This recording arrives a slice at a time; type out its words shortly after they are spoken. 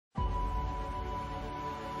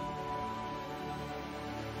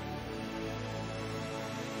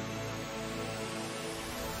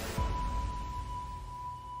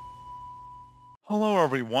Hello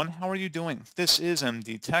everyone, how are you doing? This is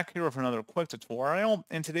MD Tech here with another quick tutorial.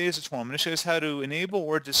 In today's tutorial, I'm going to show you how to enable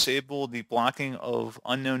or disable the blocking of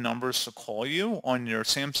unknown numbers to call you on your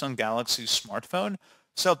Samsung Galaxy smartphone.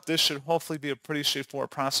 So this should hopefully be a pretty straightforward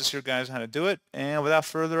process here, guys, on how to do it. And without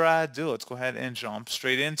further ado, let's go ahead and jump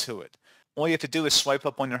straight into it. All you have to do is swipe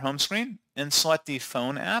up on your home screen and select the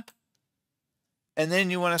phone app. And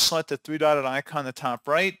then you want to select the three-dotted icon on the top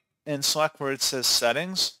right and select where it says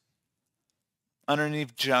settings.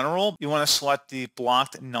 Underneath general, you want to select the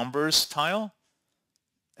blocked numbers tile.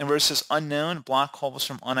 And where it says unknown, block calls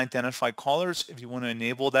from unidentified callers. If you want to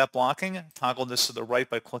enable that blocking, toggle this to the right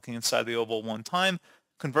by clicking inside the oval one time.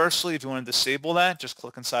 Conversely, if you want to disable that, just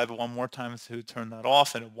click inside it one more time to turn that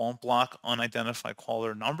off and it won't block unidentified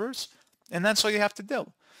caller numbers. And that's all you have to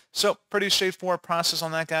do. So pretty straightforward process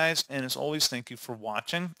on that, guys. And as always, thank you for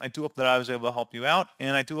watching. I do hope that I was able to help you out,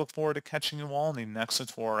 and I do look forward to catching you all in the next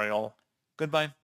tutorial. Goodbye.